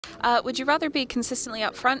Would you rather be consistently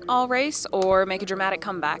up front all race or make a dramatic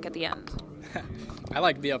comeback at the end? I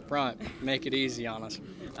like to be up front, make it easy on us.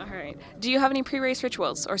 All right. Do you have any pre-race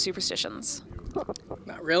rituals or superstitions?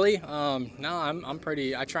 Not really. No, I'm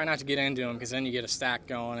pretty. I try not to get into them because then you get a stack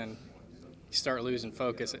going and you start losing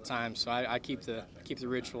focus at times. So I keep the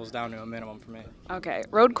rituals down to a minimum for me. Okay.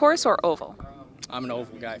 Road course or oval? I'm an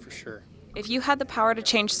oval guy for sure. If you had the power to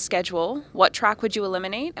change the schedule, what track would you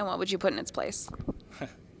eliminate and what would you put in its place?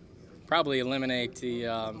 Probably eliminate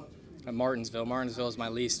the Martinsville. Martinsville is my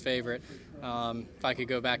least favorite. If I could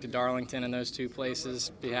go back to Darlington and those two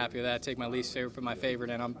places, be happy with that. Take my least favorite, put my favorite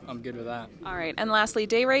in. I'm good with that. All right. And lastly,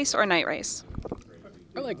 day race or night race?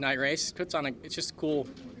 I like night race. It's just a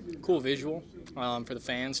cool visual for the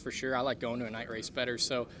fans for sure. I like going to a night race better.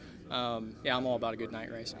 So yeah, I'm all about a good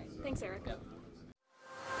night race. Thanks, Eric. Yep.